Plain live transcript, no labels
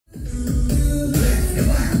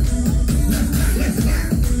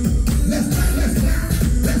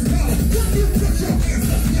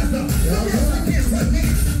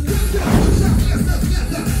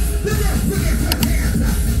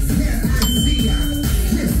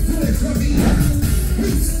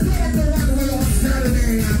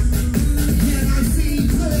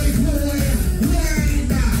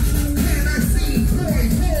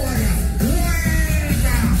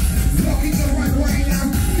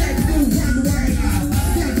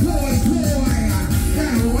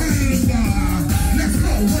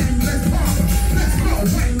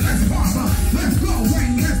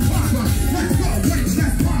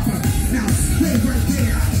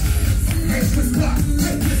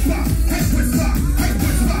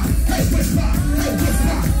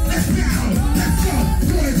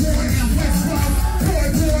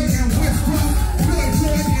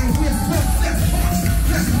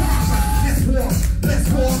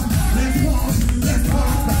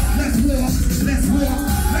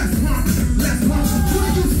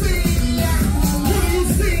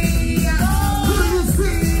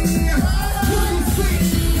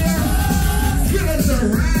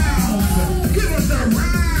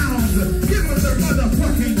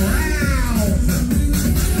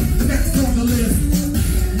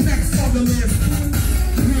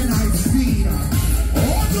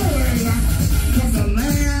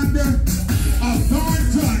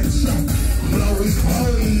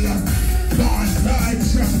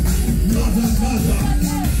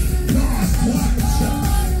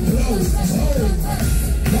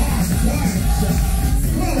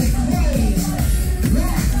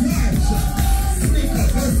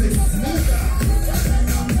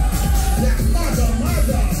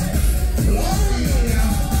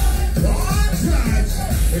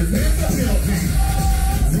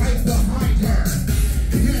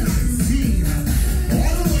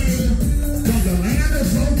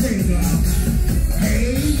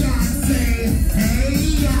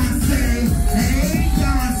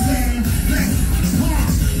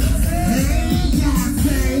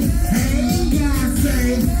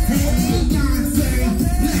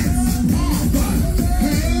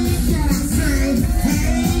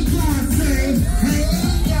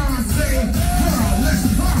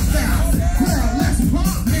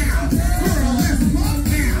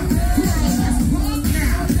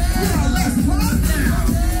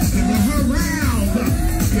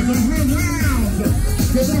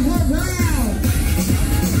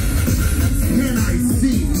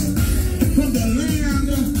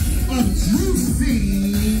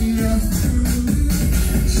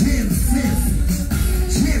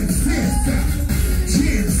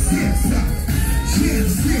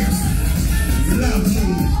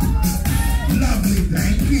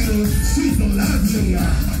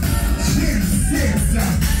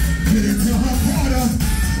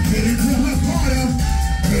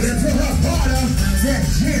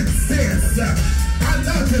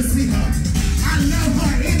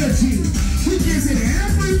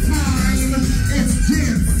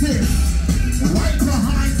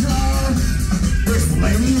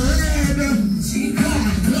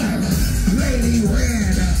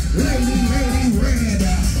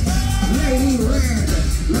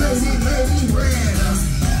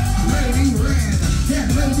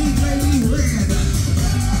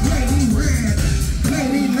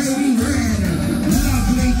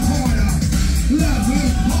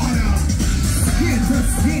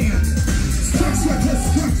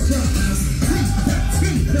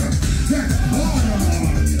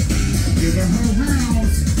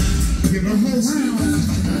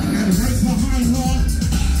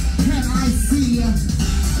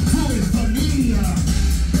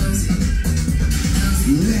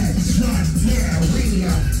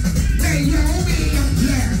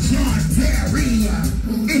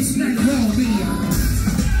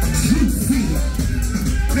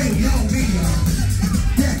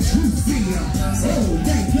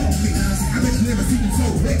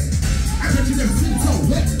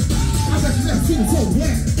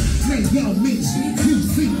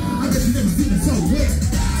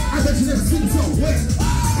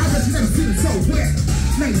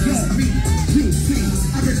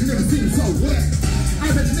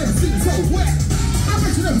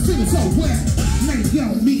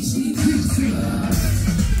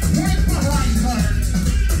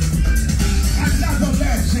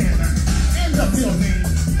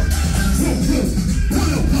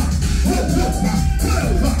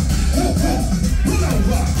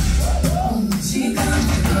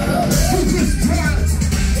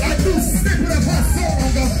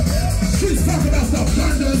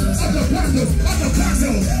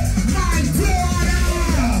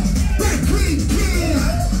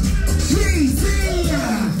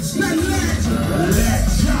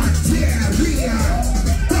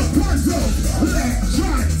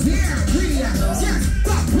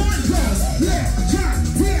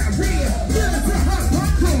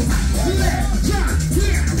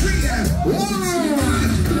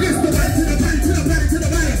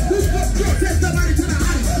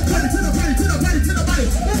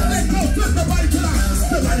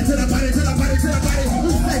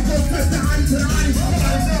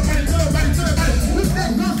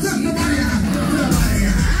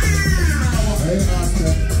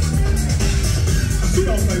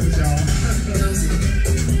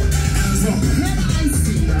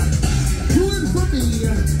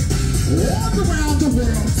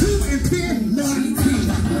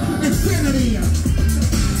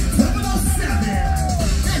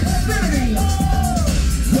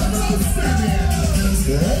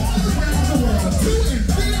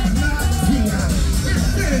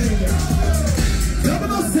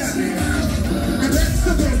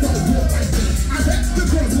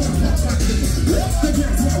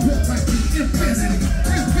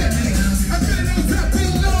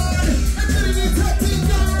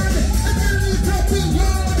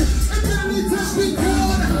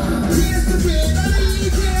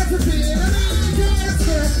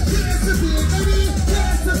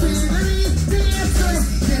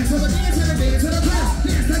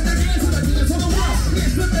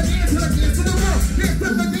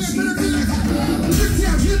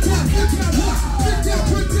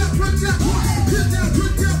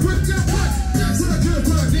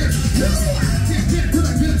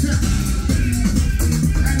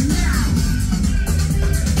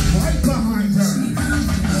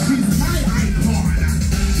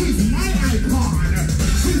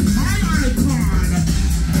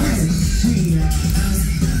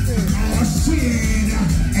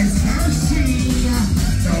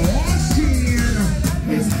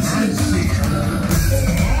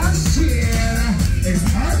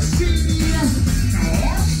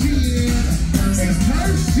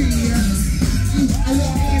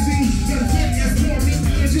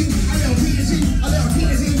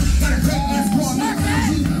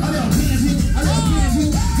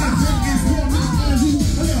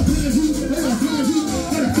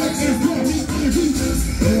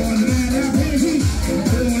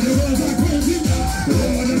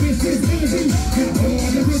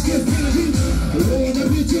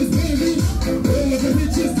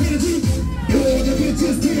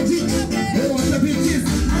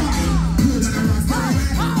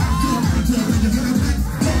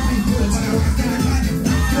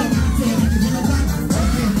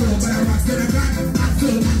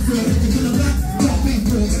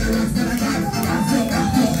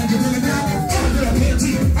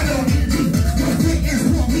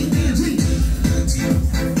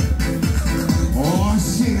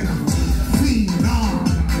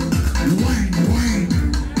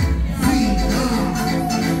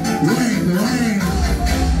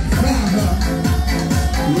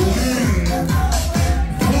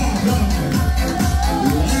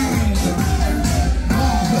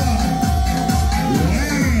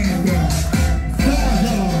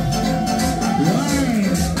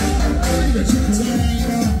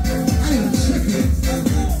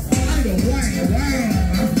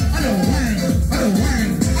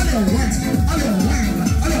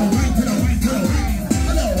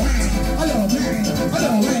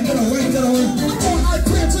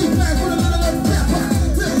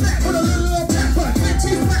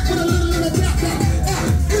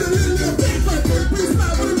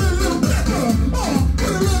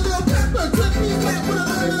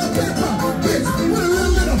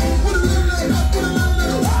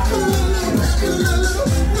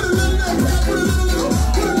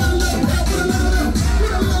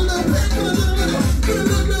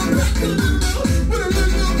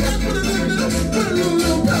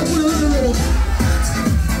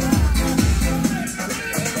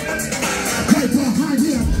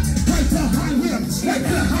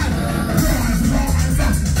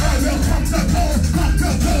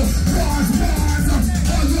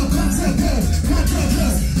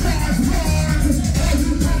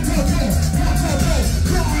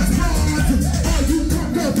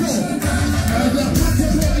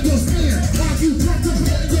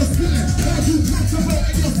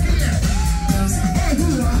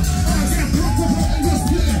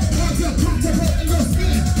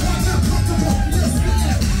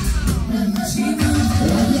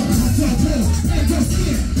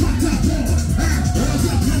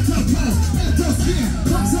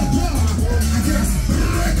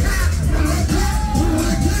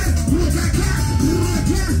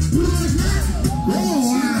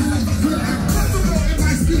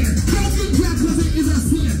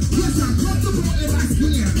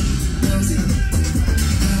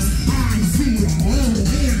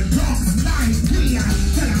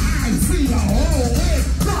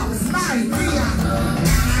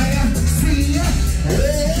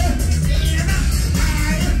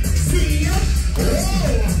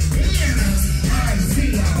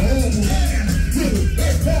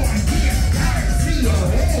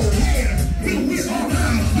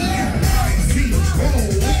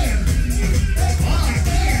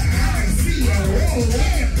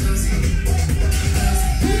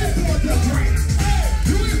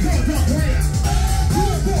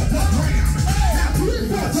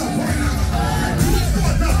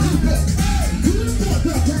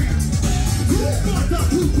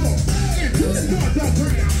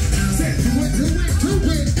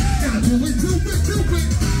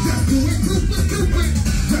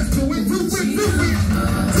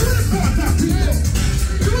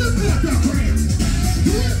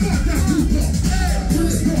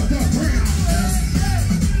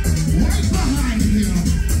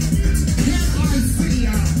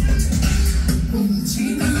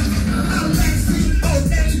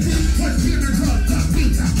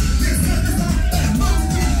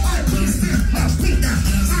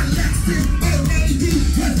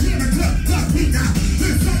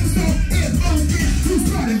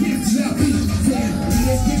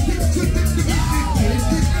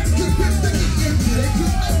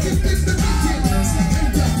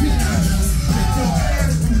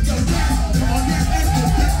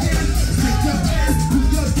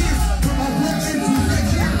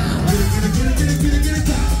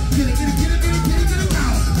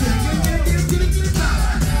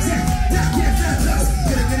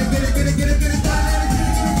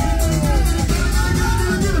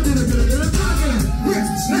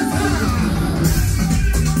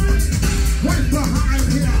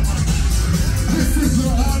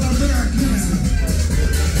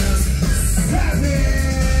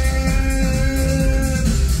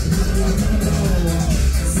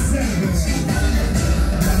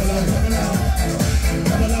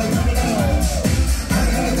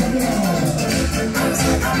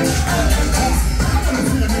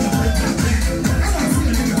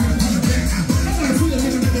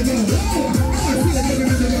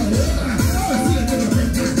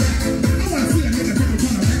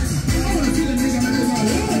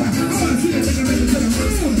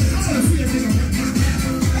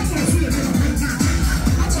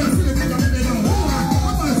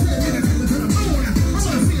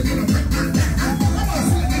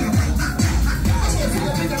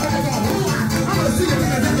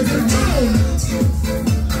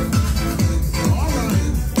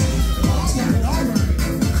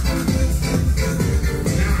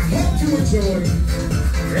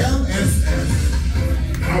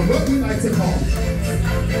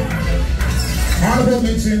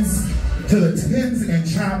To the Tins and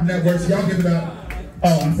Chop Networks. Y'all give it up.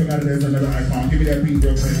 Oh, I forgot there's another icon. Give me that beat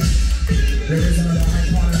real quick. There is another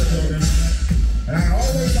icon in the building. And I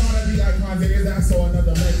always honor the icons. There is also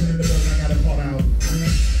another legend in the building I gotta call out.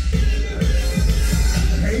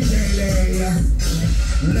 AKA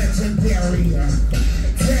legendary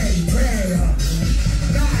AKA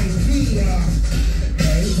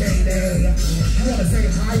you wanna say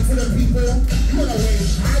hi to the people? You wanna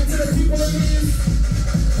wave hi to the people again?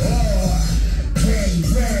 Oh, hey,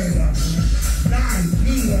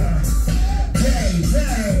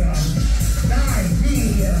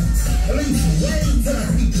 at least wave to the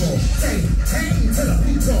people. Say hey to the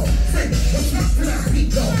people. Say what's up to the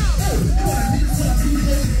people. Oh, you wanna dance to the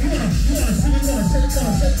people? You wanna sing, you wanna shake,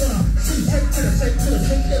 shake to the shake to the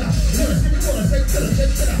shake it up. You wanna sing, you wanna shake to the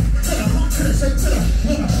shake it up. To the hump to the shake to the,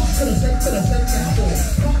 you wanna hump to the shake to the shake down.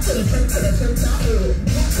 Hump to the shake to the shake down.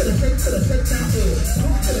 Hump to the shake to the shake down.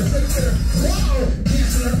 Hump to the shake to the, whoa!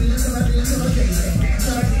 Dance to the dance to the dance to the dance. Dance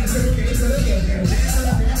to the dance to the dance to the dance. Dance to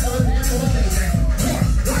the dance to the dance to the dance.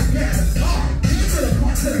 Like that. Dance to the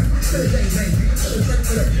pump to the dance. Dance to the shake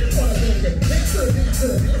to the dance to the dance. Dance to the dance to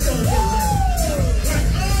the dance to the dance. Like,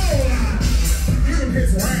 oh! Give him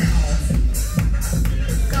his rounds.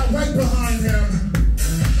 Now right behind him,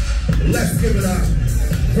 let's give it up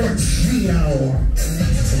for Gio.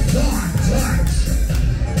 One touch.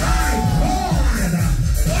 Icon.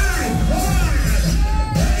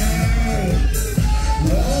 Hey.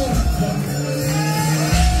 Whoa.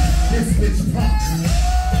 This bitch pop.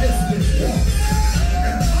 This bitch walk.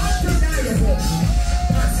 An undeniable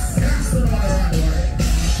assassin on the runway.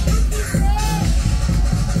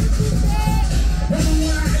 Remember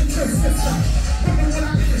when I ate your sister? Remember when I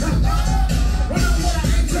ate her? Remember when I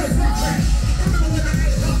ate your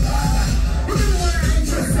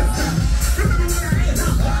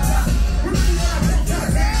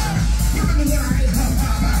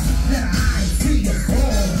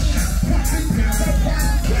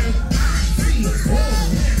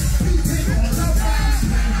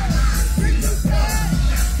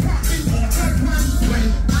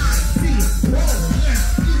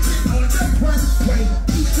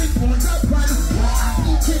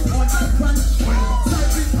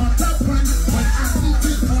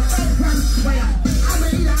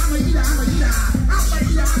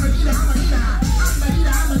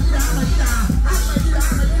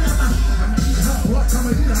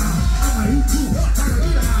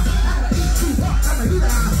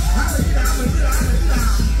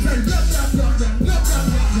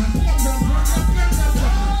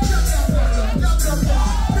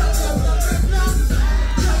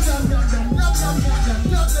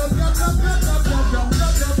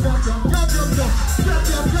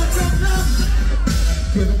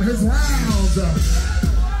his rounds. All right.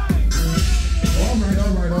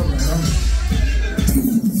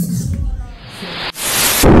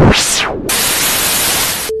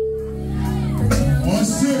 Oh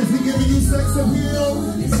shit, is he giving you sex appeal?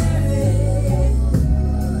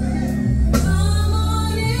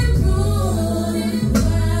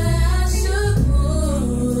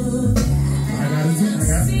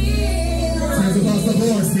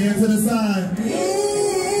 Stand to the side.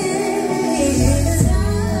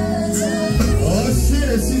 Oh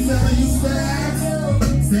shit, she's telling you stand.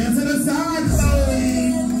 Stand to the side, Chloe.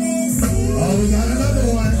 Oh, we got another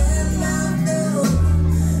one.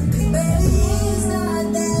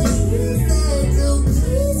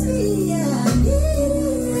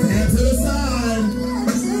 Stand to the side.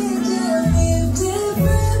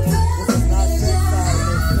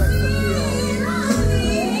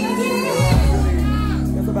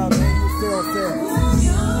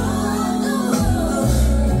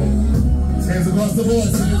 Hands across the board,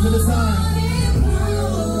 stand to the side.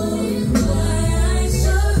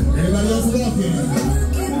 Anybody else walking?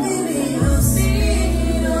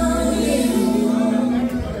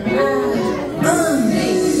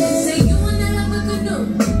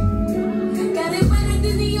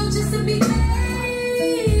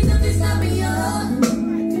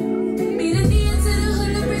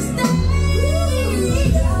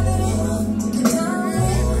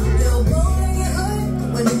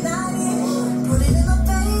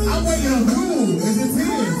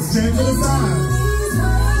 Stand to the side.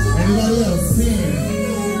 Anybody else? 10,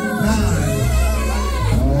 9.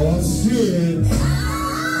 Oh shit.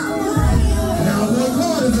 Now the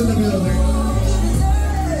card is in the building.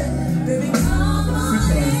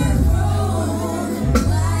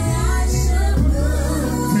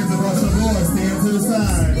 Hands across the board. Stand to the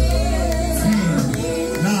side.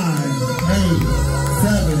 10, 9, 8,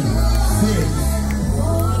 7, 6.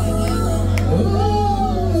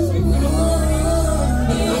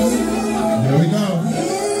 Here we go.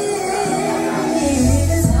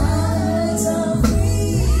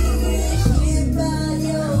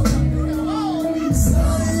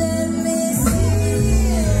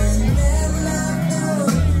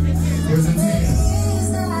 Here's a 10.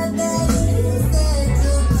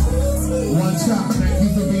 One shot. Thank you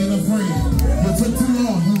for being a friend. You took too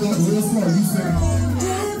long. You walked real slow. You said.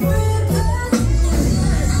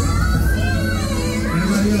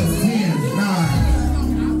 Anybody else? 10, 9.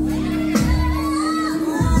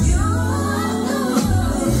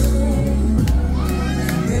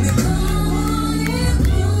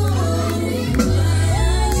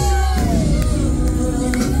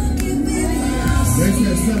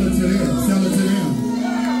 Sell it to them.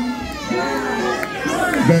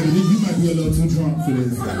 Baby, you might be a little too drunk for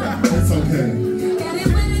this. It's okay.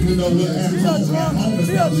 You know, we're at home is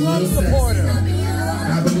probably real sexy.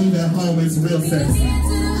 I believe at home it's real sexy.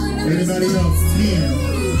 Anybody else? 10,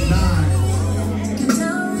 9.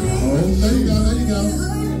 Oh, let it go.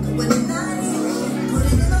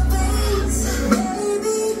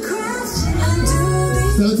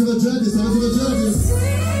 Sell it to the judges.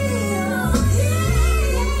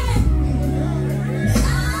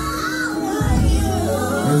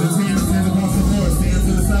 There's a 10 stand across the board. Stand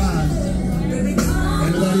to the side.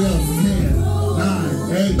 Anybody else? 10,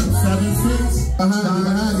 9, 8, 7, 6.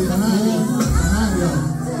 Behind you.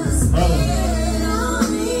 Oh.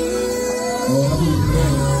 Oh, I believe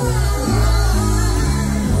that.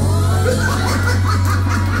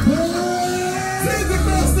 Stand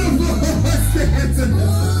across the board. Stand to the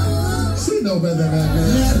side. She know better than that, man.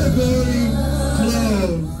 Let the booty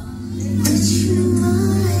close.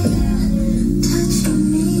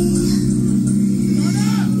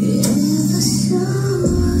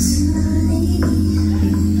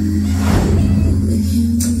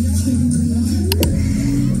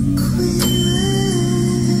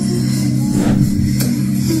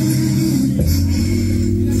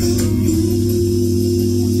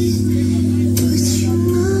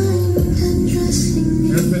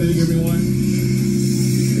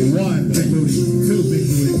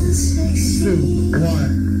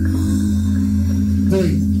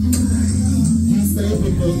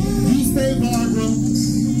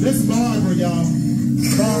 This Barbara, y'all.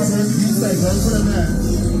 Barbara, you say, go to the mat.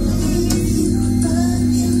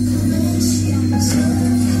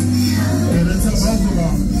 And it's a both of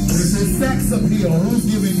them. This is sex appeal. Who's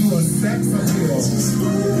giving you a sex appeal?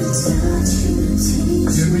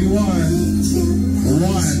 Give me one.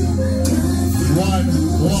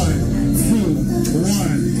 2,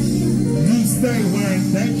 1. You stay wearing.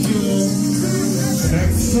 Thank you.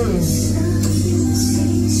 Next 2.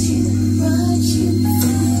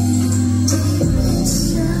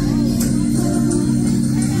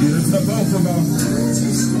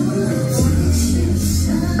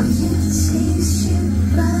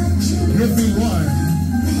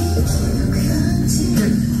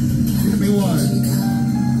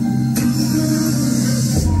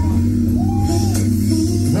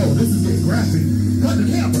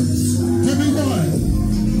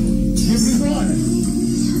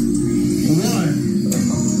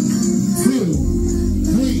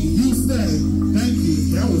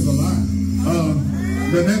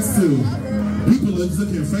 two. People are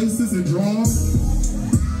looking faces and drawers.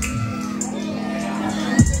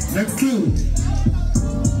 Next two.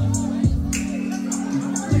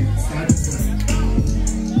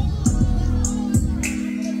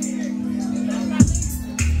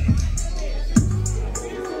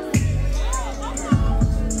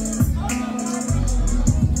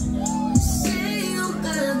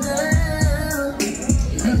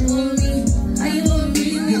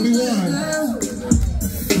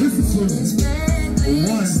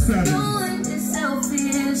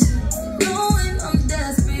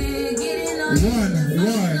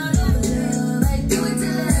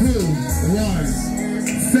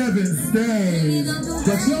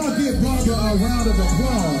 But y'all give Barbara a round of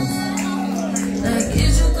applause. Like,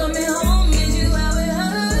 is you coming home? Is you out with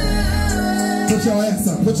her? Put your ass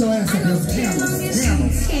up. Put your ass up. There's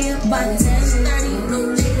cameras. Cameras. By 10:30, no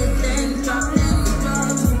later than drop them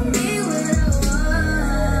drugs. Be with her.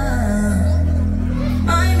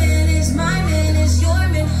 My man is your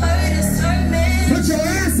man. Her is her man. Put your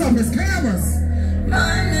ass up. There's cameras.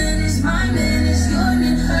 My man is your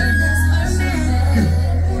man. Her that's her man.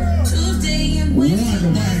 Tuesday and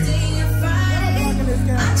Wednesday and Friday.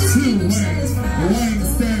 I just keep them satisfied. Wayne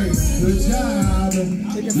stays. Good job.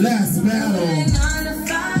 Last battle. 9 to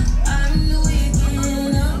 5. I'm the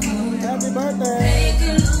weekend. Happy birthday. They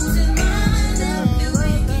can lose his mind every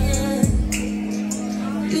weekend.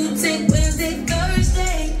 You take Wednesday,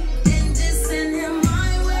 Thursday, and just send him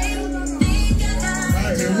my way. Think I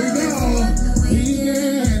got here we go.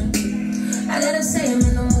 Yeah. I gotta say I'm in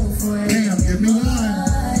the mood for it. Damn, give me one.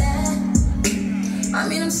 I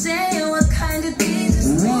mean, I'm saying what kind of things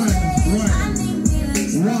is one. I need me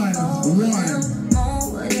to one.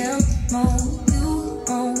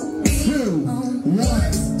 Two.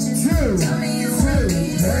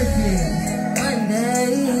 Break it. One day,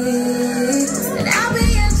 and I'll be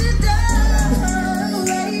at your door,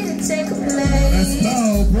 ready to take a play. Let's go.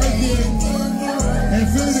 Break it.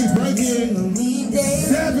 Infinity, break it.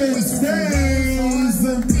 7 stays.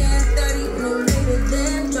 10:30, no later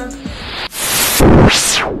than drop.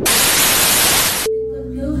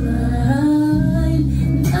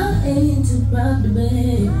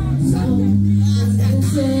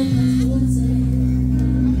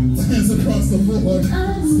 Hands across the board.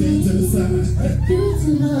 Stand to the side.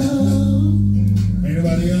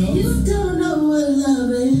 Anybody else? You don't know what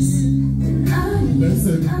love is. That's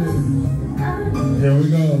it. Here we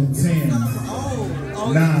go. 10,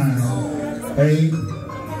 9, 8.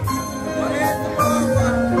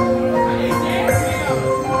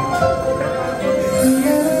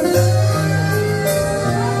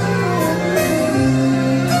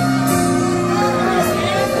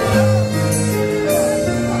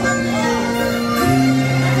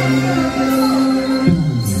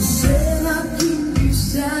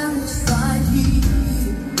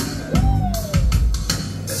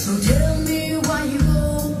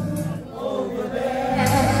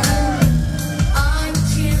 I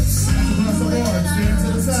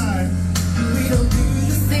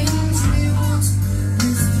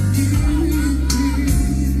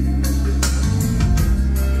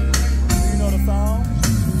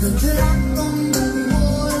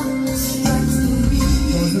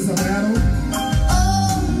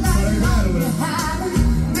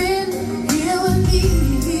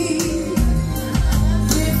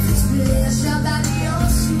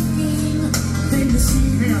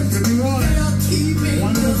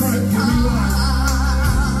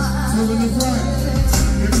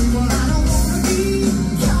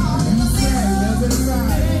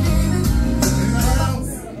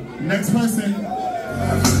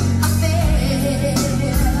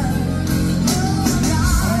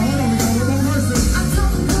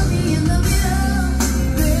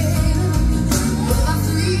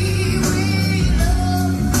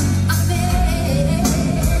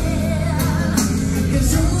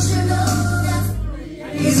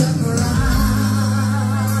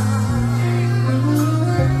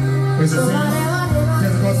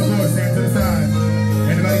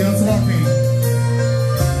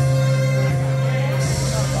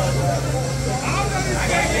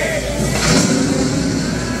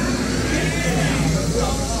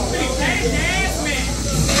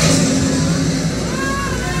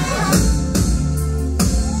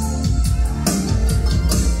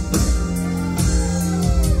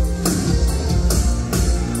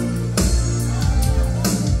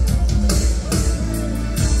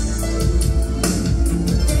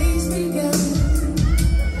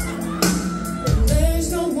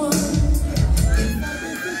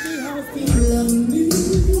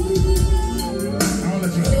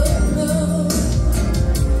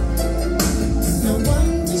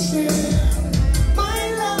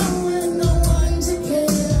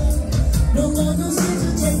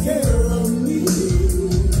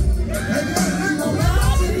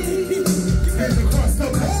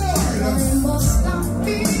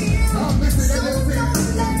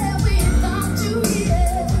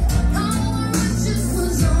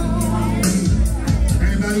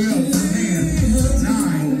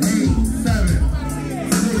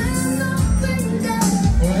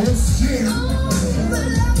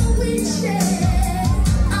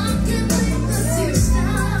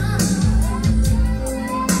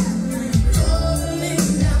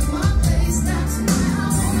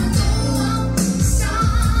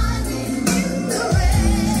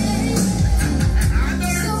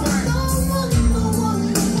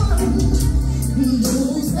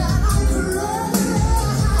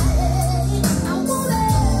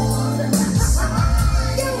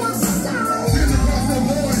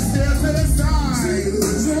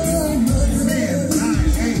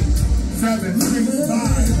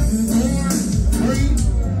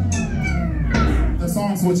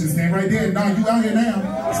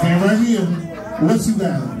What you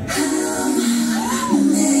got?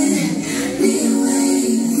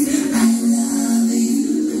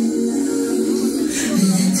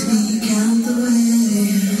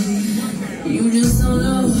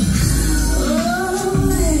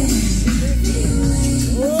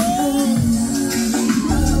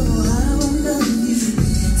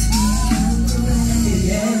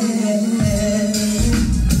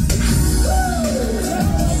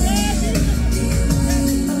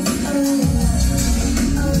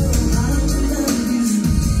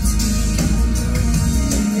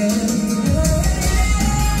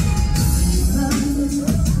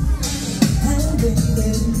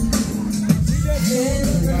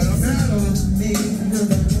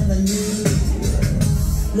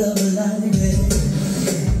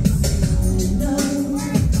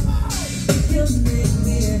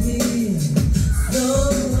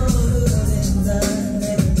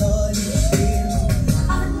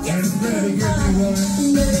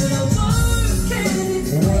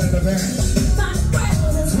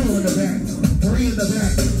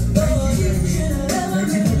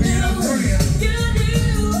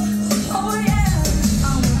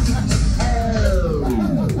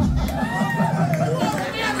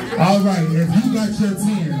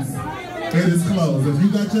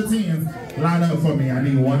 Line up for me. I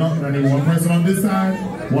need one person on this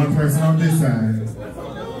side, one person on this side.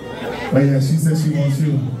 But yeah, she said she wants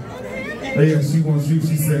you. But yeah, she wants you.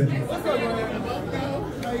 She said,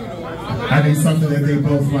 I need something that they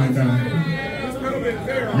both like.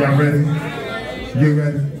 Y'all ready? You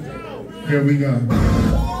ready? Here we go.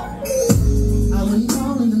 I wouldn't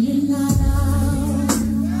call in the midnight hour.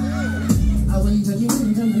 I wouldn't tell you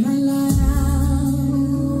when the night light out.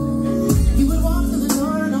 You would walk through the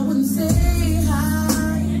door and I wouldn't say hi.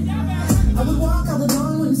 I would walk out the door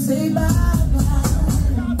and wouldn't say bye.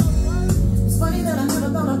 It's funny that I never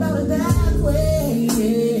thought about it that way.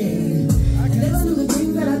 I never knew the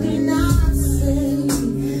things that I did not say.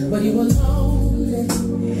 But you were lonely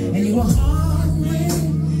and you were hungry,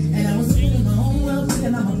 and I was feeling my own well,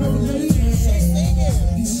 and I'm a perfect lady.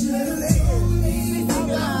 You should have told me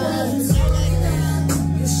that.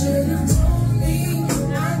 You should have told me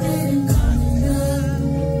I didn't come enough,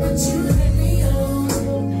 but you let me on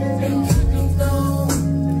and kept me going,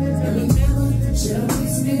 and we never should have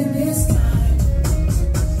wasted this time.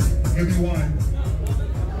 Give me one.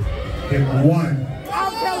 Give me one.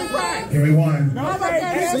 Give me one. Two.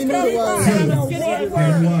 Give me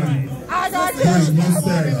one. I got Three. You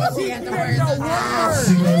stay.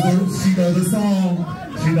 She knows the song.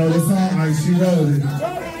 She knows the song. Like she wrote it.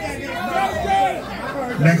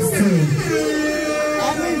 Next two.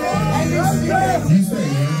 You stay,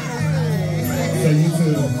 man. So you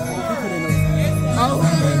two.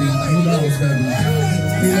 Baby. You knows, baby.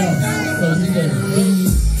 You know. So you stay.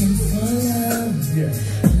 Yeah.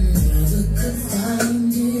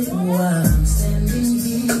 I'm standing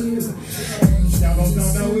here. Y'all both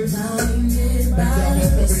don't know it? But y'all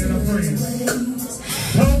both put me in a friend.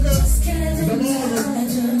 Poker, the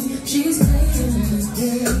Ballroom. She's playing this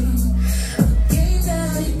game. A game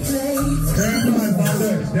that he plays. Grandma's my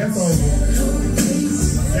left. That's over.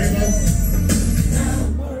 There you go.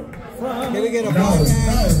 Can we get a No. It's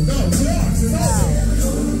over.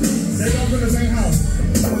 They both in the same house.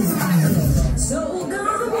 So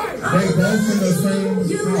They both in the same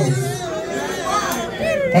house.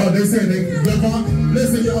 Oh, they said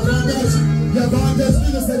listen, y'all Von Dutch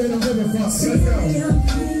niggas said they don't give a fuck. Let's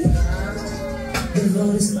go.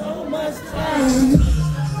 devoted so much time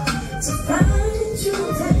to find you,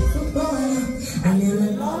 faithful boy. I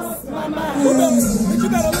nearly lost my mind. You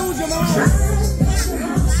better lose your mind.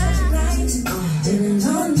 Didn't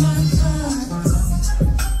on my part.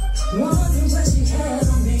 Wondering what she had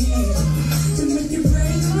on me to make you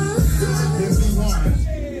break my heart. This is why.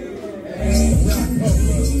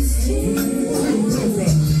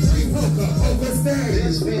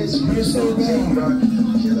 You're so bad. I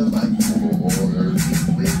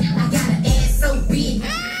got an ass so big.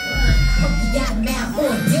 Hope you got a mouth for a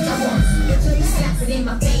dinner. Slap it in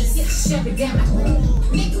my face, shove it down my throat.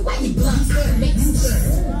 Nigga, why you blunt? Make me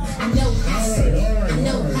scared. I know how I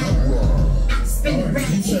know how I spin around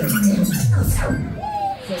and hit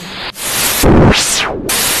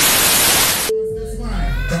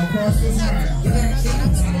Don't cross this line.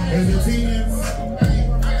 Is it teams?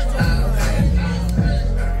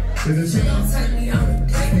 Is it teams?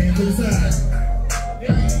 Stand to the side.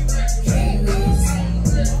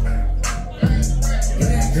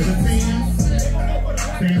 Is it teams?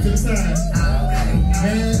 Stand to the side.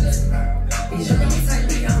 Hands. Teams,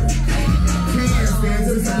 stand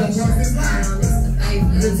to the side. Don't cross this line.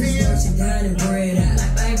 Is it teams?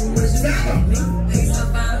 Stop.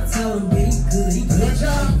 One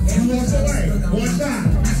shot, you walked away. One shot,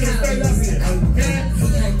 you should have stayed up here. Okay?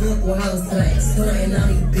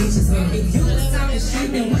 If you was talking shit,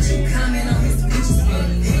 then what you comment on his bitches for?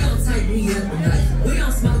 He don't take me up a night. We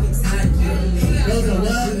don't smoke it tight. Those are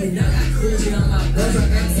what? Those are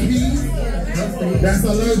XPs. That's a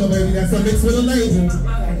label, baby. That's a mix with a label.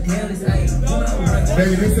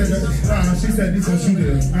 Baby, they said that, she said these some shoe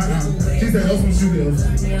deals. She said those some shoe deals.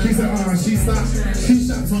 She said, she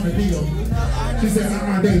shots on the deal. She said,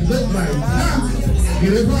 they look like.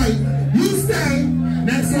 Get it right. You stay.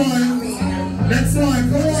 Next one. Next one.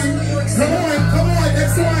 Come on. Come on. Come on.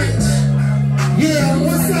 Next one. Yeah,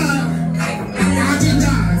 what's up?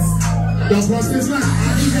 Adidas. Don't cross this line.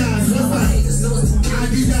 Adidas. What's up?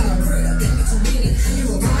 Adidas.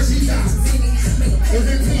 Adidas. Is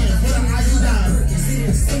it 10? Put an Adidas.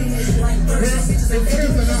 It's 10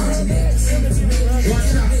 or not? One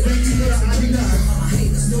shot. Thank you for the Adidas.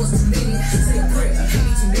 Adidas.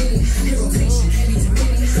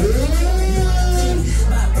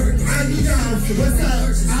 What's up?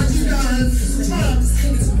 Adidas. Adidas.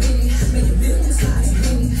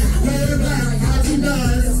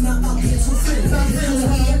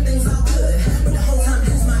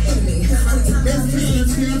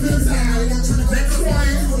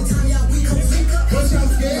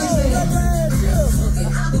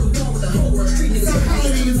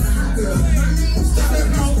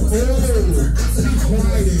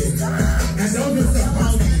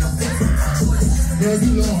 Girl,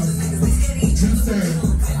 you lost. You say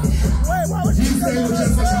with your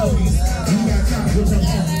supporties. You got top with your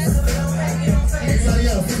homies. Everybody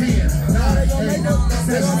else, 10, 9, 8,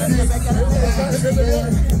 7, 6, 5, 4,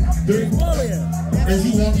 3. As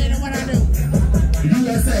you walk in, what I do?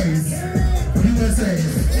 USA's.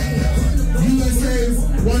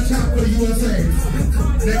 One chop for the USA's.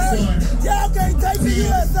 Next one. Y'all can't take the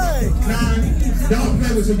USA. 9. Y'all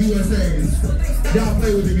play with the USA's. Y'all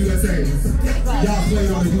play with the USA's. Y'all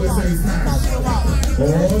played on the USA's time.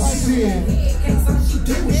 Oh shit.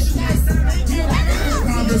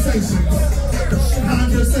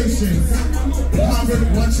 Conversations.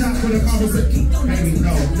 One shot for the conversation. Baby,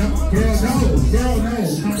 no. Girl, no.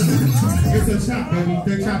 It's a chop, baby.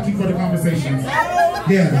 They chop you for the conversations.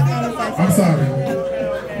 Yeah. I'm sorry.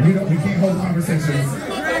 We can't hold conversations.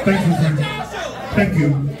 Thank you, friend. Thank you,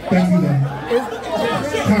 though.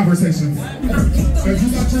 Conversations. If you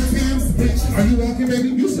got your Timbs, bitch, are you walking, baby?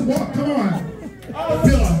 You should walk. Come on.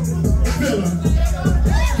 Filler.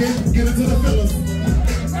 Get into the fillers.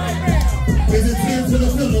 Is it Timbs for the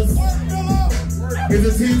fillers? Is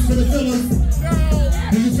it Timbs for the fillers?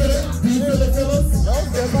 Do you feel it? Do you feel the fillers? No,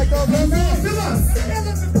 just like those. Do you feel the fillers?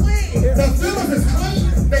 The fillers is clean.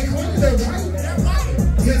 They clean. They're white.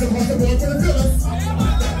 Hands across the board for the fillers.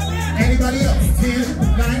 Anybody else? 10,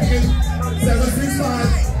 9, 8, 7, 6, 5,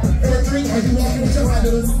 4, 3. Are you walking with your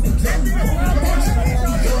Adidas?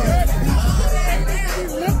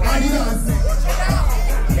 Adidas.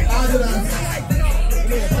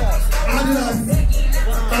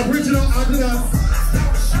 Original Adidas.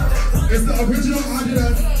 It's the original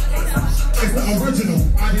Adidas. It's the original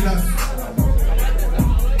Adidas.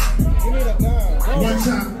 One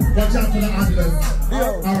shot for the Adidas.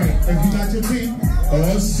 Alright, if you got your team,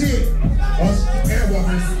 oh shit.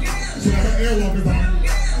 Airwalkers. Should have airwalkers on.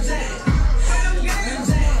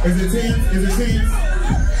 Is it 10?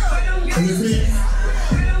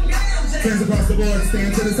 Hands across the board,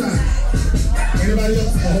 stand to the side. Anybody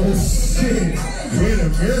else? Oh shit. Wait a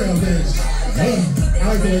girl, bitch. I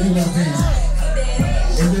like the way you walk in.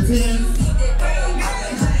 Is it 10?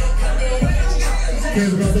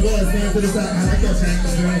 Hands across the board, stand to the side. I like that change.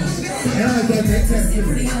 And I like that text.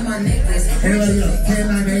 Anybody else? 10,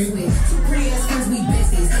 9, 8.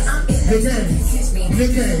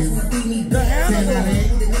 Nick Cave. 10, 9, 8.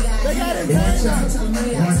 They got it. One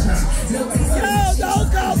shot. Yo, don't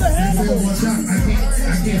call the They said one shot. I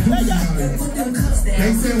can't do it.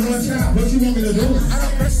 They said one shot. What you want me to do?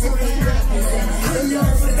 That's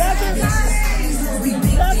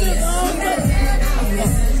it.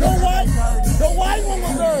 The white one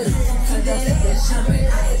was dirty.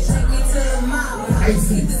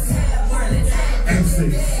 A6.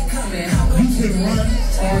 You can run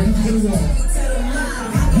or you can walk.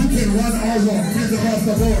 You can run or walk. Hands across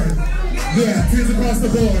the board. Yeah, hands across the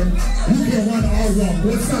board. You can run or walk.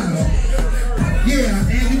 What side? Yeah,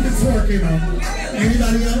 and you can twerk, you know.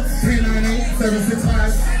 Anybody else? 10, 9, 8, 7, 6,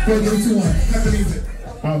 5, 4, 3, 2, 1. Cut the music.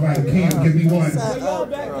 All right, Cam, give me one. Come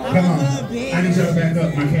on. I need you to back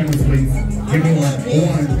up my cameras, please. Give me one.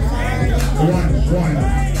 One.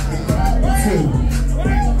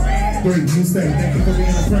 2, 3. You stay. Thank you for being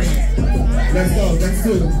a friend. Let's go, next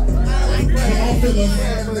two. Come on, Philip.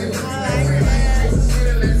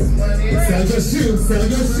 Sell your shoes, sell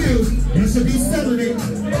your shoes. You should be selling it.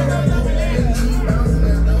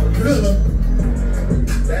 Philip.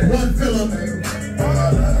 One Philip.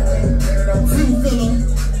 Two Philip.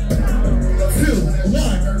 Two.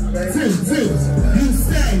 One. Two. Two. You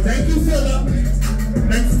stay. Thank you, Philip.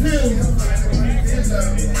 Next two.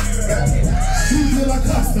 Shoe dealer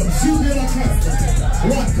custom. Shoe dealer custom.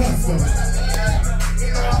 What custom?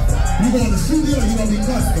 You going to shoe dealer, you gonna be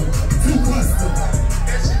custom. Two custom.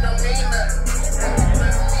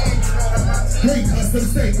 Great custom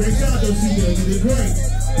steak. Great job, though, shoe dealer. You did great.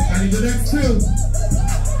 I need the next two.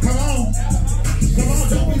 Come on. Come on,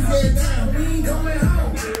 don't be scared now. We ain't going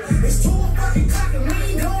home. It's 2 fucking o'clock and we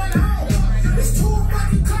ain't going home. It's 2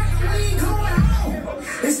 fucking o'clock and we ain't going home.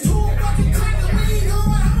 It's 2 fucking o'clock and we ain't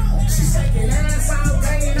going home. She's shaking ass all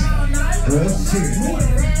day and all night. Oh shit.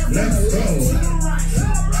 Let's go.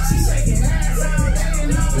 She's shaking ass all day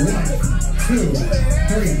and all night. 1, 2,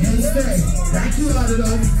 3. You stay. Thank you, out of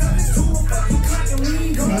those. It's 2 fucking o'clock and we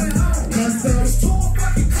ain't going home. Custom. It's 2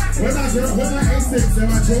 fucking o'clock. Where my girl? Where my A6 and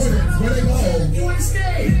my Jordans? Where they go? You ain't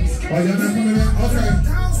scared. Oh, y'all not coming in? Okay.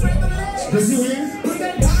 Just you in?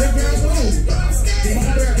 That girl go. Come on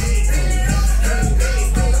there.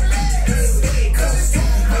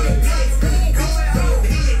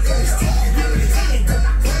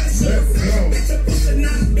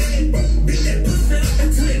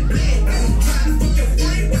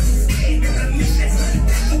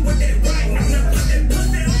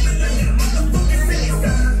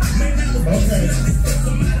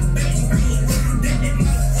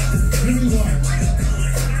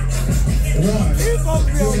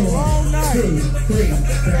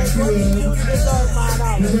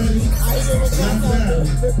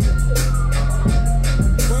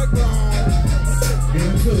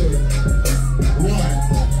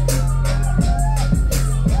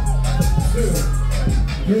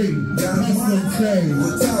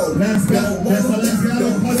 Let's go. Let's go.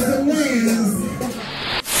 Custom wins.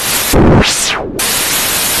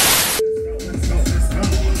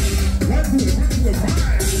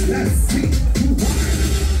 Let's see.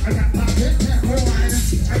 I got my head back on.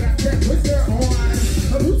 I got that with their on.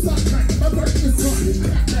 A boots on track. My birth is on.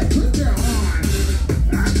 I got that with their on.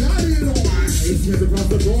 I got it on. Asians across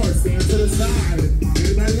the board. Stand to the side.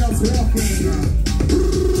 Anybody else walking?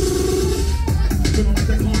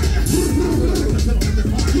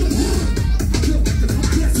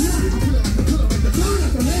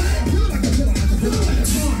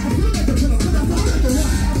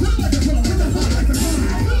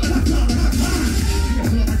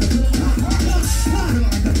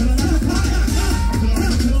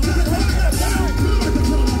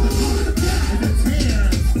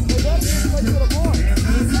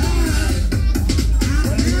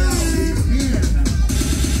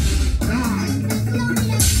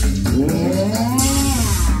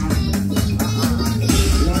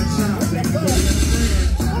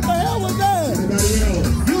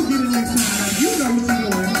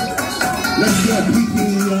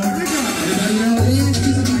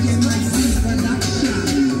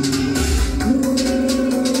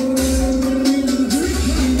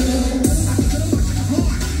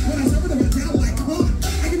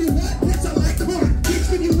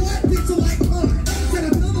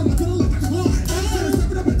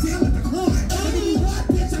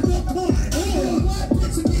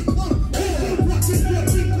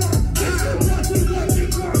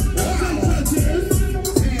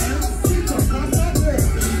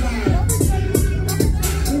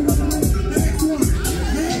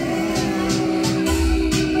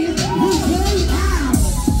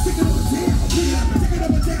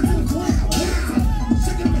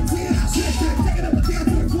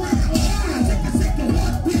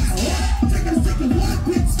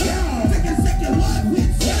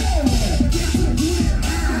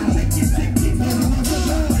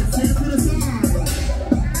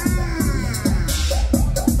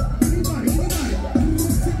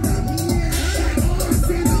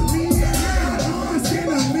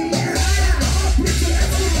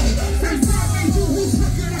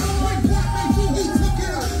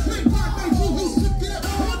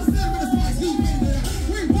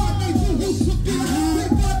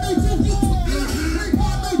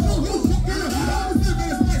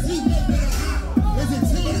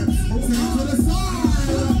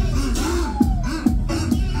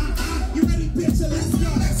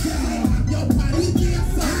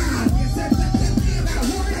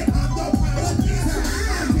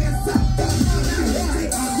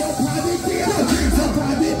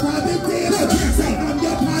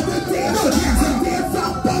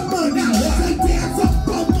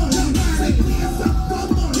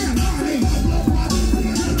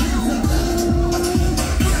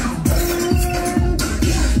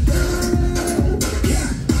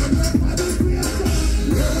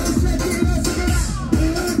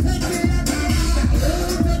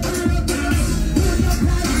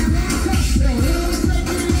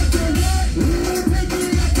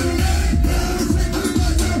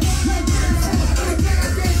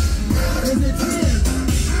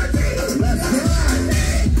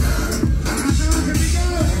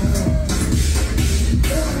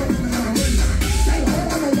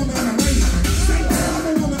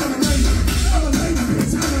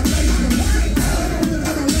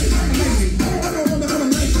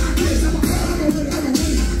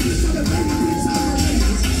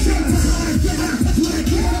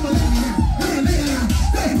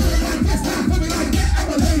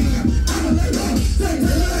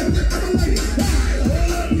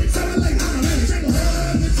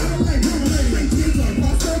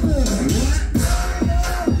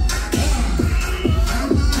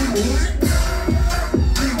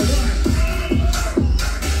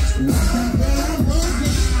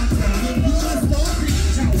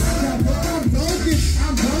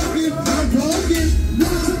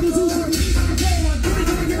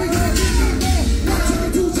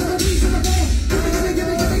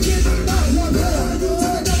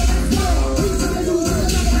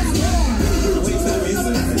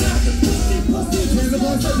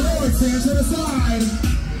 Stand to the side.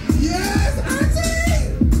 Yes,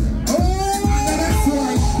 Auntie! Oh, that's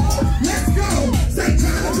right. Let's go. Say,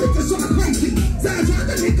 try to make us start crazy. Say, try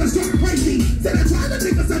to make us start crazy. Say, try to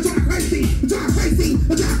make us start crazy. Start crazy.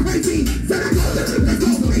 Start crazy. Say, I go to make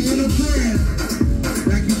us go crazy.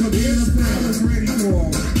 Thank you for being a friend. I was ready for him.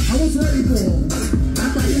 I was ready for him. I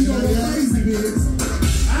thought you were going crazy, kids.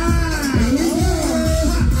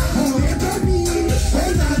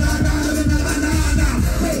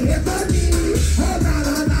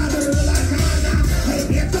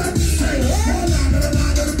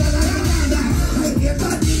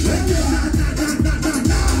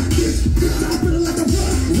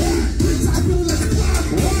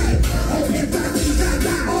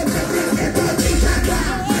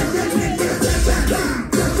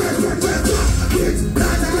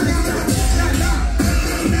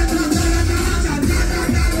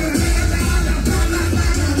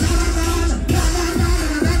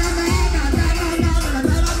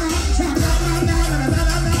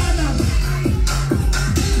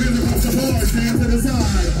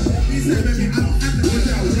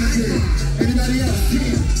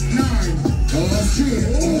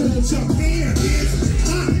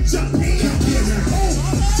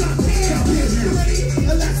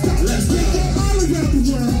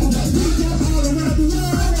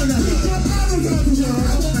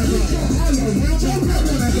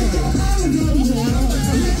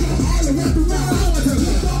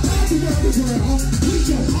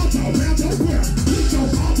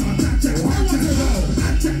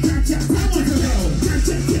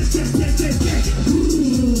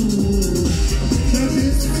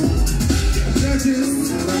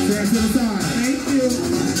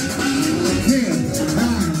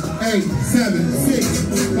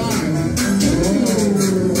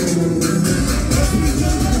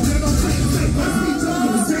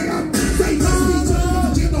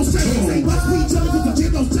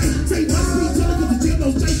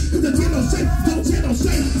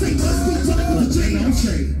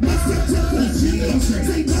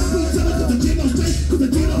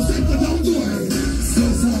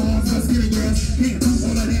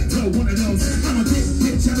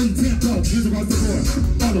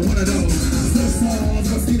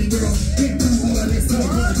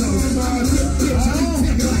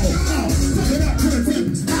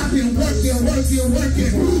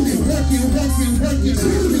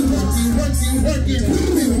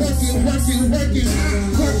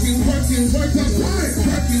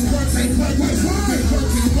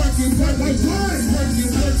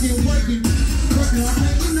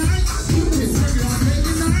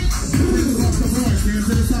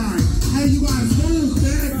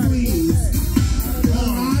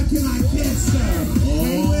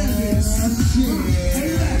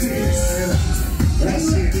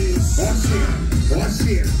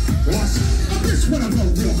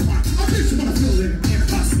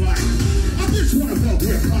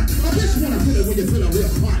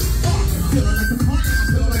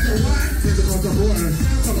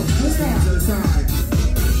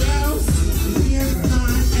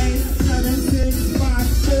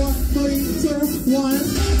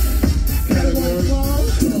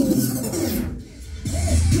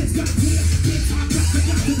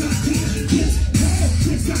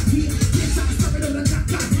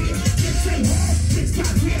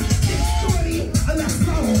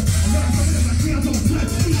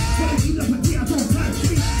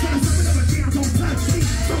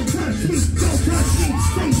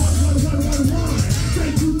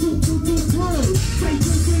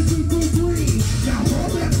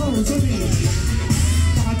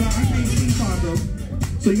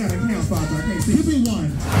 So you gotta count, Father. I can't see. Give me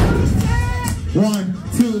one. 1,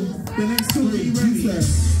 2. The next two, be ready.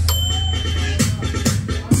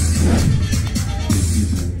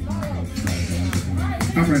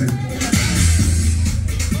 I'm ready.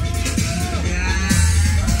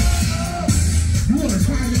 You wanna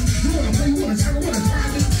try me? You wanna play? You wanna try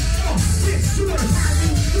me? Oh, bitch, you wanna try me?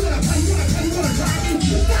 You wanna play? You wanna play? You wanna try me?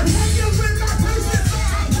 You got when you with my patience,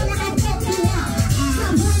 I'm going to fuck you up.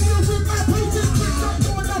 When you with my patience, I'm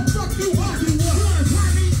going to fuck you up. You wanna try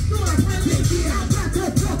me? You wanna play? Yeah, I'm about to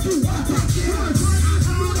fuck you up. You wanna try me? You wanna play?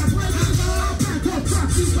 I'm about to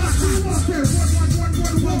fuck you up. You want that 1, 1, 1,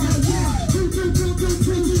 1, 1, 1, 1, 2, 2, 2, 2,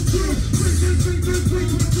 2, 2, 2.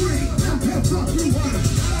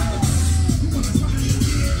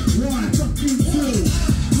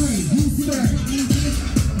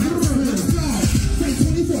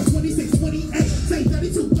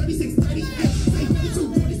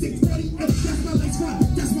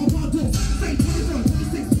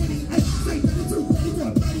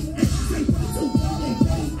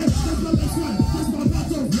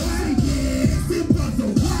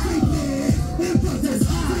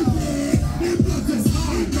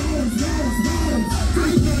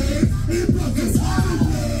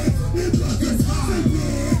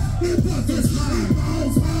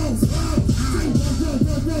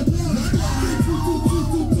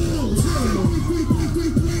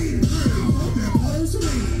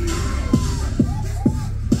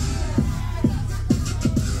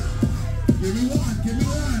 Give me one. Give me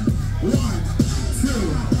one. 1,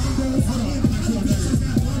 2. Hold on.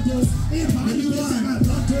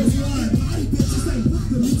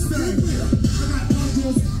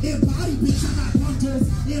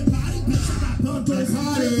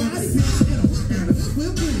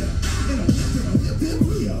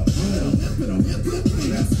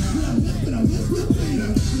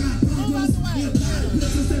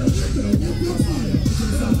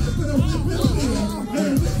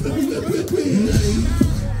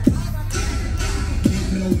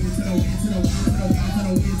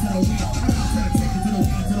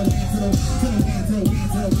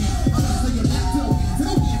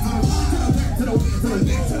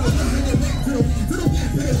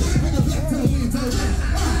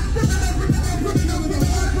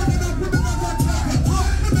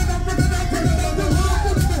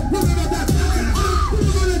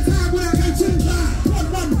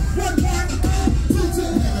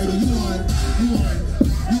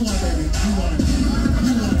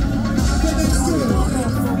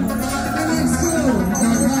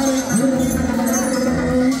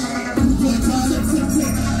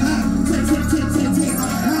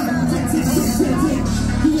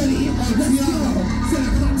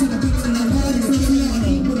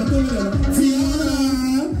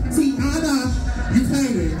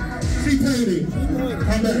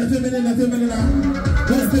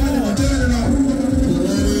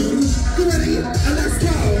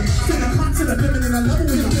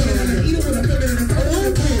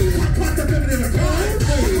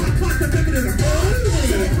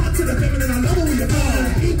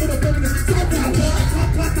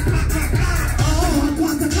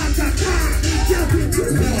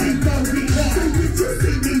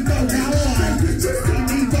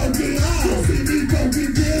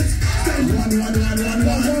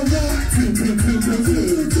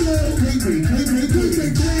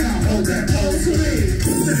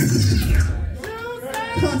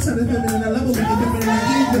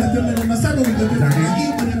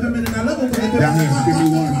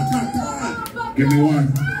 Give me one.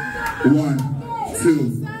 1,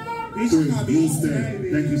 2, 3. You stay.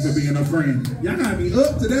 Thank you for being a friend. Y'all gotta be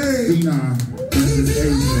up today. Nah, this is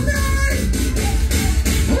Asian.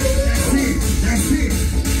 That's it. That's it.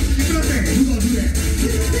 Keep it up there. We gonna do that.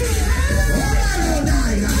 All night, all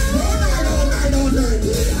night. All night, all night, all night.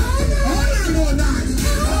 All night, all night.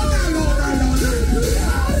 All night, all night, all night.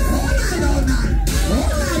 All night, all night. All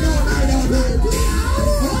night, all night, all night.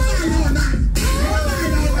 All night, all night. All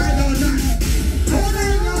night, all night, all night. All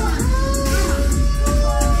night, all night.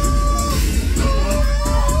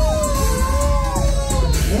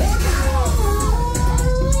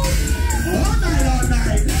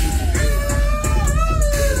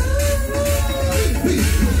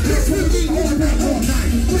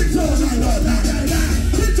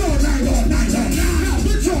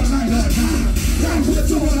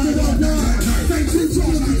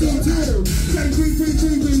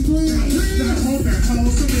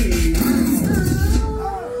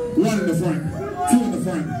 One in the front, 2 in the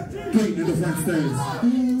front, 3 in the front stage.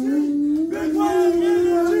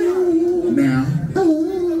 Now,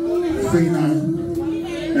 phenom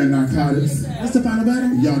and narcotics. What's the final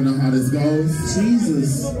battle? Y'all know how this goes.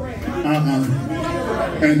 Jesus. Ain't no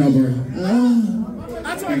break. Ain't no break.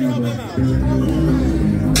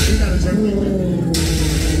 We gotta drink.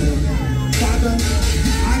 Father,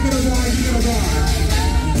 I gotta ride, you gotta ride.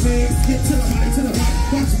 Legs get to the body, to the right.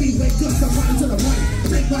 Watch me wake up, somebody to the right.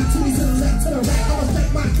 Take my titties to the left, to the right. I'ma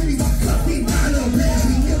take my titties up, cut me down, little man.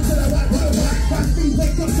 We get to the right, to the right. Watch me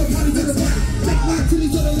wake up, somebody to the right. Take my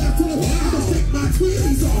titties to the left, to the right. I'ma take my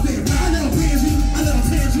titties off there. A little pansy, a little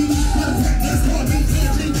pansy. Matter of fact, that's called me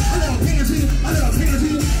pansy. A little pansy, a little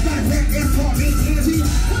pansy. Matter of fact, that's called me pansy.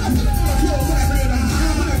 I'm gonna put my clothes back in the eye.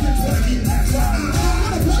 I'm gonna get what I get. That's why I'm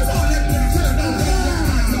gonna put all that in the turn.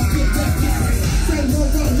 Say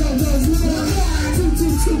whoa, whoa, whoa, whoa, whoa. 2,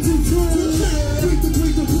 2, 2, 2, 2. 3, 3,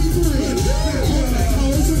 3, 3, 3.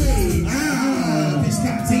 Bitch,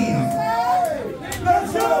 goddamn.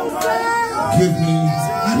 Give me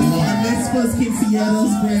Our next bus can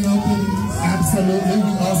Seattle's grand openings. absolutely.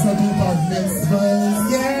 We also do our next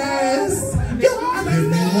buzz. Yes. Give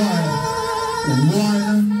me 1,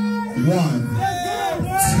 1,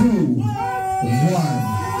 2, 1.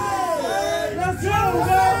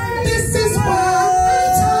 This is my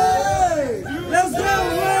time. Let's go,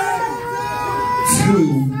 man. 2,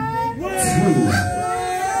 2.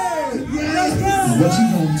 Let's go. What you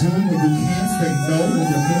gonna do when you can't say no, when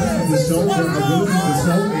your feelings of the show, your ability to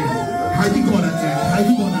show, and how you gonna act, how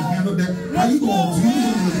you gonna handle that, how you gonna do when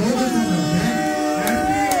you know this is a bad.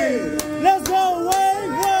 Let's go,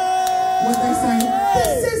 Wayne. What they say?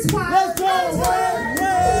 This is why. Let's go.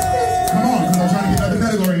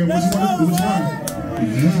 Which one?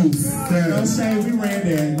 No shade, we ran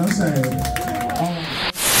there. No shade.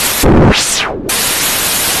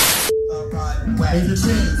 Here's your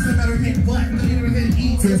chance. Somebody hit what?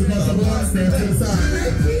 Tears across the board, stand to the side.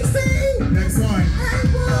 Next one.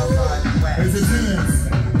 Here's your chance.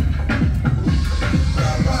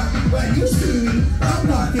 You see me, I'm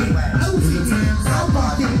walking.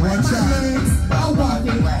 One shot.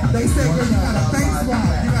 They say, girl, you got a face walk.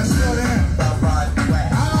 You got to slow down.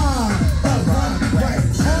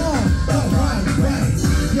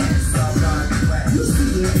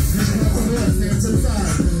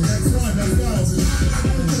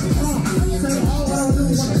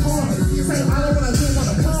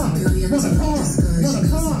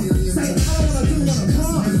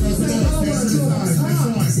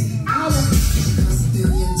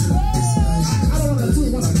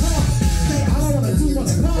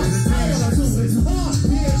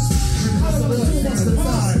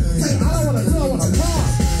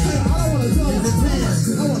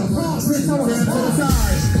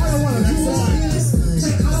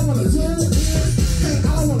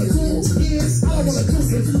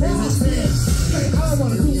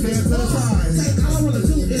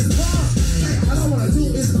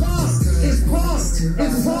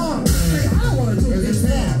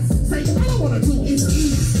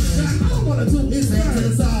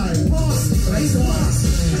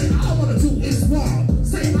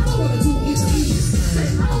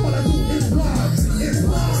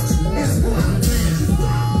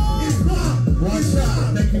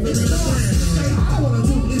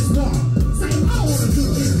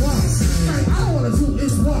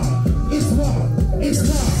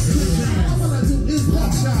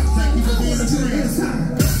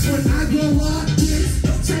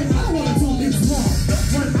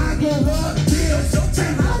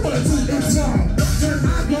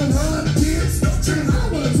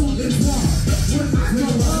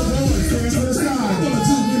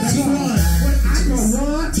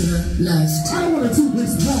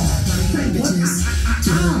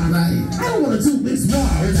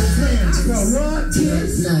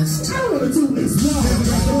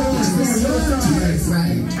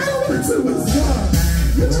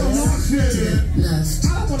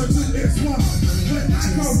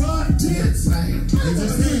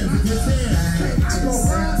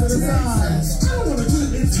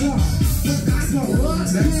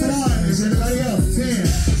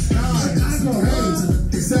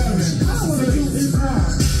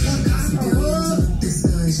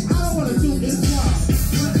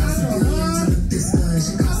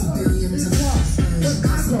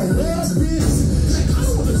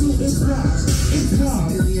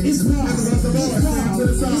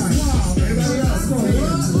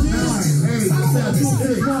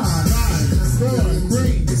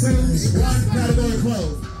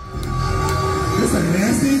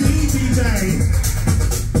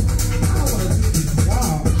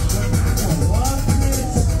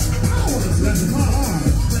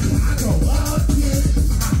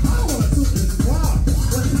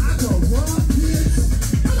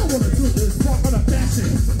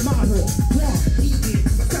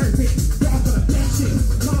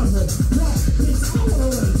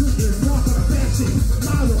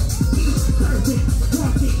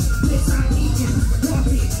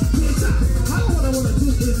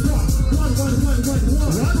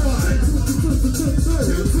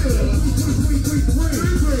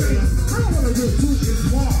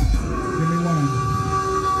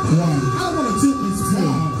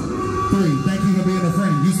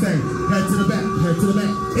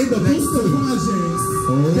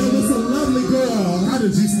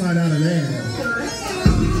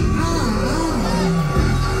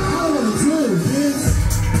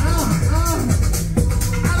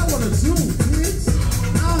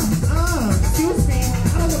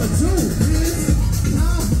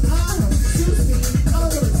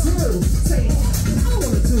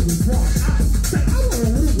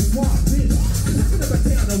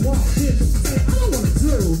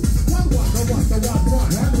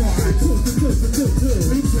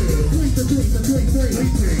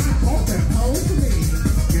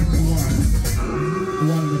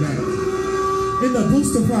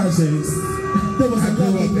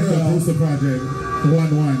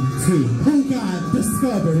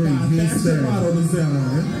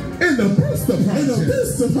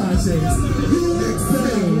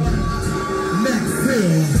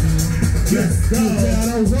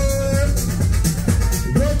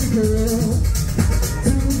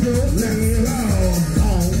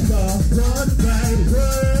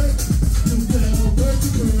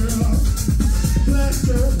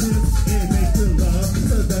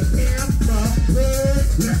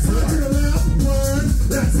 Let's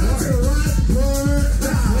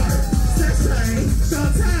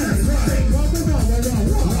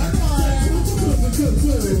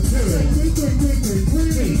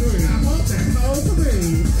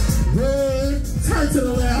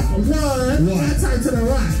to the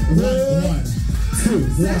right. One, two.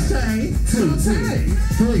 Let's change. Two, three.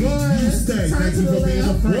 You stay. Thank you for being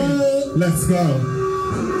a friend. Let's go.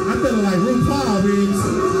 I'm feeling like RuPaul, bitch.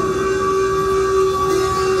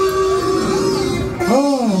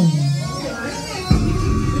 Oh.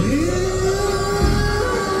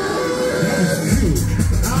 That was cute.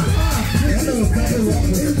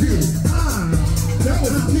 That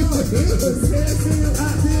was cute.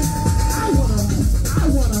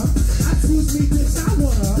 I choose me, bitch. I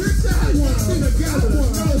wanna. Together. No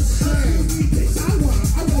shame. Bitch, I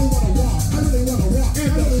really wanna walk. I really wanna walk. I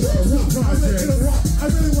really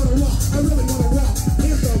wanna walk.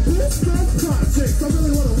 In the Booster Project. I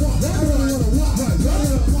really wanna walk. I really wanna walk.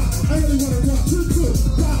 I really wanna walk. Two.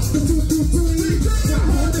 Walk the 2, 2, 3. Now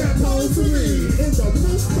hold that pose for me. In the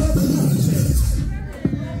Booster Project.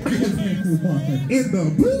 In the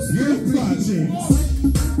Booster Project.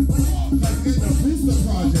 In the Booster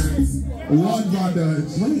Project. One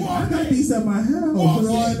bondage. Wait, I got these at my house.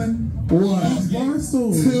 One.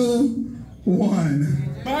 Barstool. 2,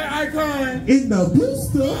 1. My icon. In the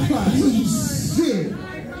Booster Project. Shit.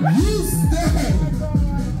 You stay.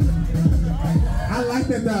 I like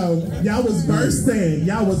that though. Y'all was bursting.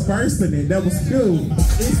 Y'all was bursting it. That was cute.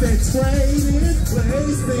 It's that trading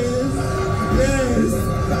places. Yes.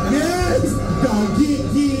 Yes. Don't get,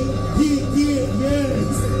 yes.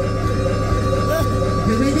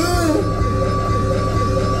 Here we go.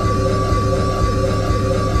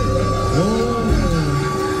 Oh.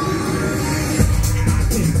 I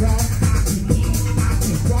can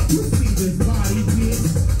walk. You see this body, bitch.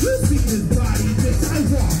 You see this body, bitch. I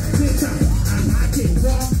walk, bitch. I can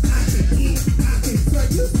walk. I can eat. I can sweat.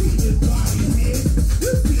 You see this body, bitch.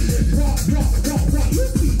 You see this walk. You see walk. You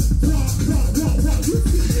see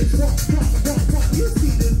this walk. You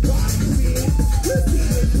see this body, bitch. You see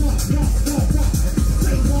this walk.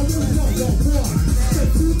 Say one. Say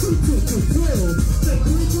 2, 2. Say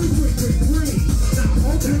 3.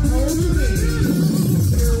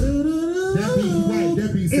 Now hold me. That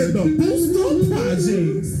beat said the Booster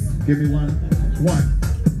Projects. Give me 1,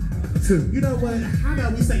 2. You know what? How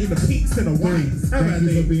about we say in the pinks and the whites? How about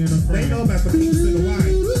they? They know about the pinks and the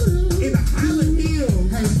whites. In the Highland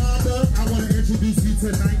Hills. Hey, Mamba, I want to introduce you to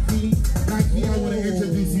Nike. I want to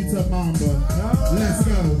introduce you to Mamba. Let's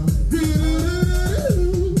go.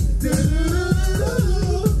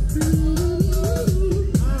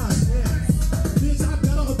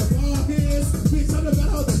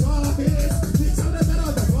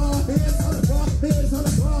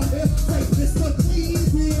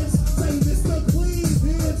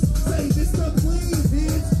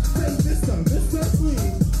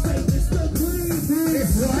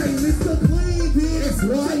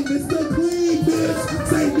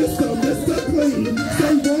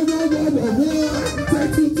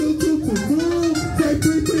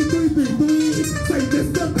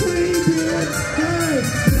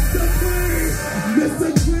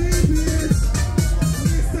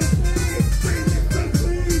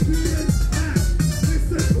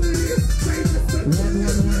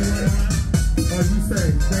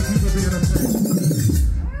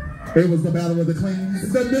 It was the battle of the clean.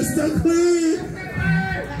 The Mr. Clean.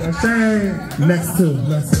 Okay. Next 2.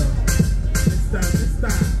 Let's go. Let's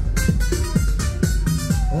stop.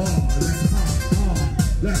 Oh, let's pop.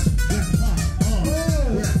 Let's pop.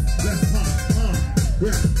 Let's pop.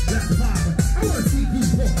 I want to see you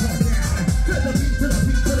walk on down. Let the beat to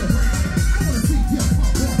the ground. I want to see you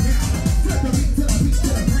walk on down. Let the beat to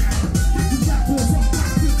the ground. Get your jack horse off my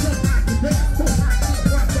feet. Get your jack horse off my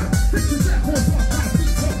feet. Get your jack horse off my feet.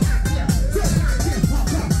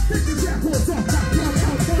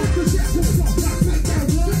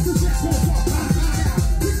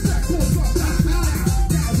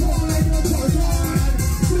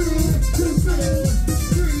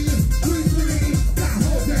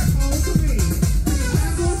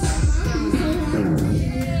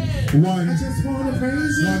 One. I just wanna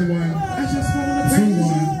praise you. 1. I just wanna praise you.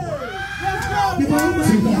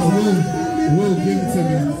 2. Will, give it to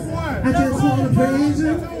me. I just wanna praise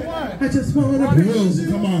you. I just wanna praise you.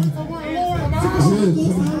 Come on.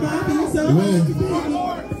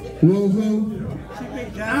 Will.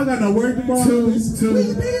 I don't got no word tomorrow. 2.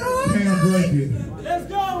 Can't break it. Let's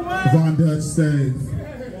go, man. Von Dutch stays.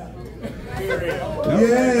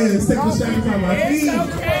 Yes, take the shame from my feet.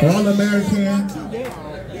 All American.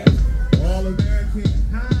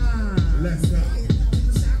 Let's go.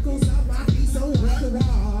 Shackles off my feet, so rock the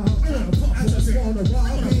wall. I just wanna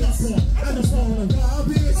roll, bitch. I just wanna roll,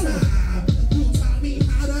 bitch. You taught me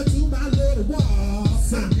how to do my little walk. I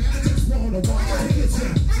just wanna roll, bitch.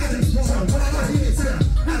 I just wanna roll, bitch.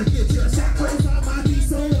 How to get your shackles off my feet,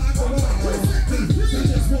 so I can walk.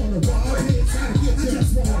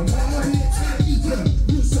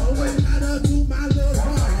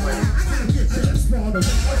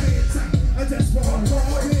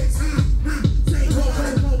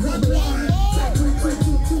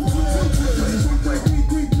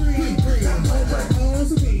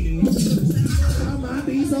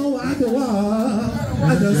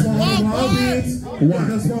 1,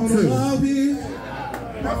 2.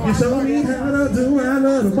 You show me how to do a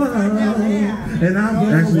little more. And I'm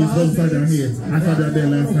actually supposed to start down here. I started down there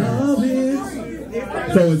last time.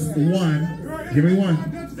 So it's 1. Give me 1.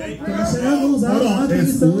 Hold on.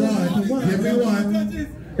 It's 1. Give me 1.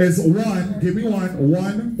 It's 1. Give me 1.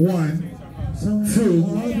 1, 1, 2, 3.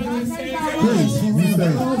 You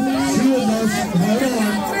say. She almost. Hold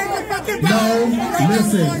on. No,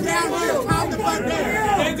 listen.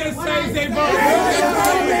 They just say they vote.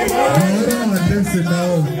 Hold on, listen, no.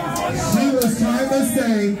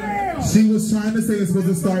 She was trying to say it's supposed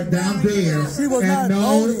to start down there. And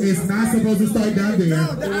no, it's not supposed to start down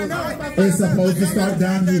there. It's supposed to start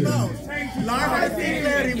down here.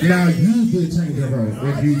 Now you did change your vote.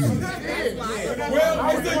 If you did.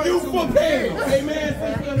 Well, it's a youthful page. Amen.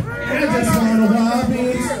 I just want to Bobby.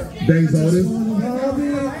 They voted.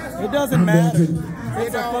 It doesn't matter.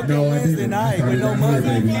 No, I didn't.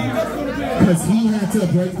 Because he had to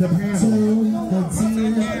break the panel.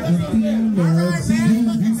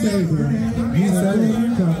 You saved her. You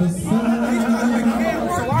saved her.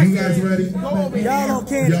 You guys ready? Y'all don't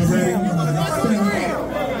care. Y'all ready?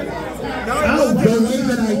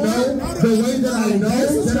 The way that I know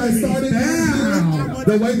that I started down.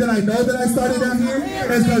 The way that I know that I started down here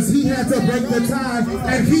is because he had to break the tie,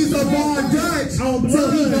 and he's a Von Dutch. So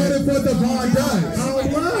he voted for the Von Dutch.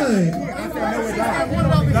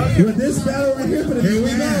 With this battle right here, here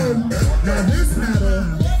we go. Now this battle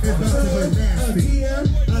is up to the nasty.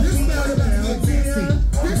 This battle is nasty.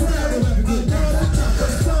 This battle is good.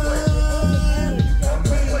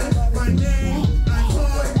 My name, I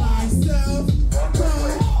call myself.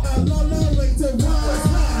 A long way to run.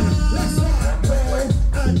 Let's run.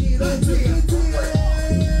 I need a drink.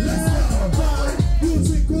 Let's go. You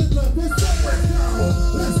drink with love. Let's go.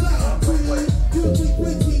 Let's go. You drink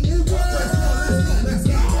with me and run. Let's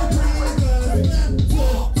go.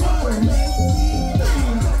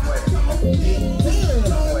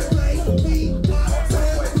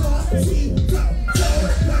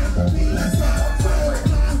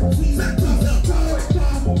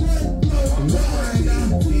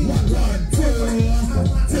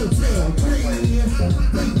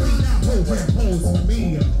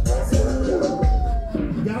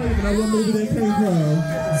 What movie they came from?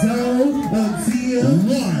 So until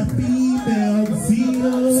one female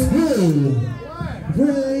zero 2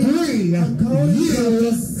 3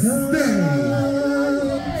 you stay.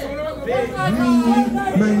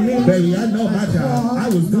 Baby, I know my job. I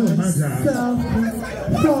was doing my job.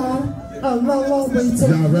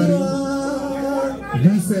 Y'all ready?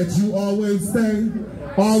 You said you always stay.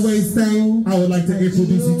 Always stay. I would like to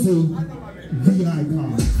introduce you to the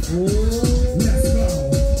icon. Let's go.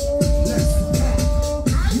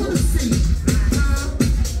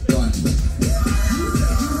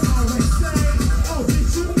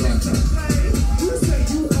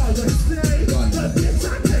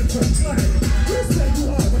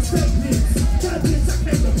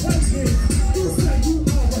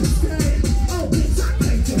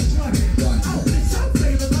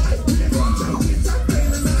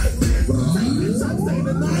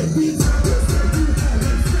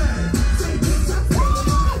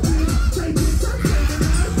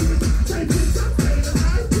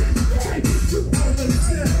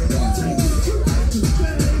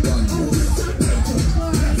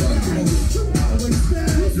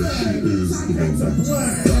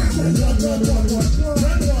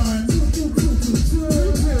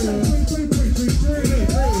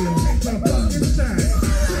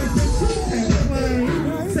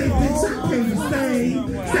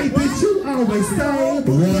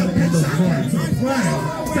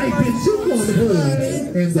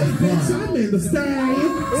 I'm in the stand.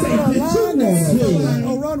 Say, bitch, you want to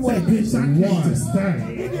All Runway. Say, bitch, I came to stand.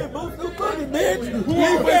 You get both the money, bitch.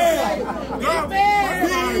 Get back. Get back.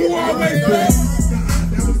 You always back.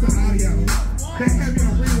 That was the audio. They have you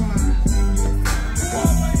on rewind.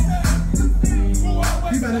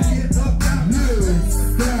 You better get up now. You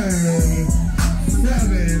stay.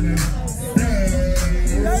 7. Stay.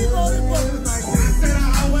 They voted for me. I said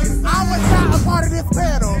I was not a part of this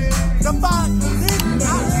panel. The box.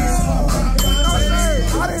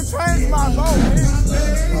 I didn't change my vote. I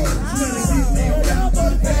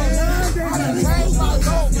didn't change my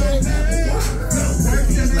vote.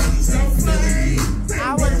 I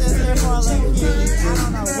was just here for a little kid. I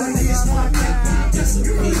don't know what the hell happened.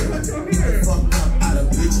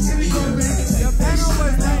 Your panel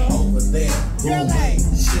was late. You're late.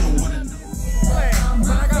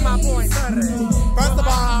 But I got my point. First of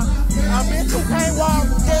all, a bitch who can't walk,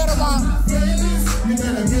 scared to walk.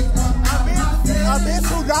 A bitch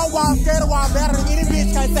who don't walk, scared to walk better than any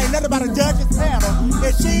bitch can't say nothing about a judge's panel.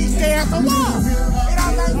 scared to walk. It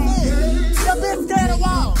don't make sense. Your bitch scared to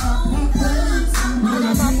walk. I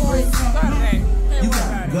got my boy Saturday. You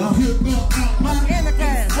gotta go. In the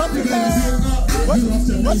cast. What you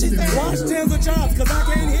said? What she said? Watch tens of chops, cause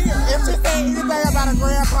I can't hear. If she said anything about a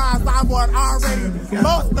grand prize, I won already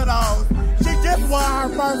most of those. She just won her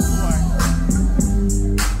first one.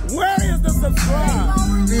 Where is the subscribe?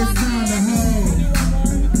 It's time to hold.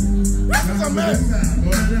 This is a mess.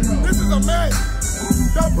 This is a mess.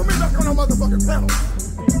 Don't put me back on no motherfucking panel.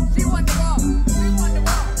 She won the ball. She won the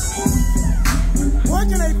ball. Where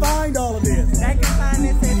can they find all of this? They can find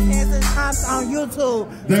this at Tens and Chops on YouTube.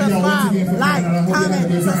 Thank y'all once again Subscribe, for like, coming out. I hope you had a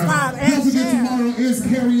comment, good time. subscribe, Don't and forget share. tomorrow is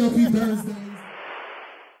Karaoke Thursday.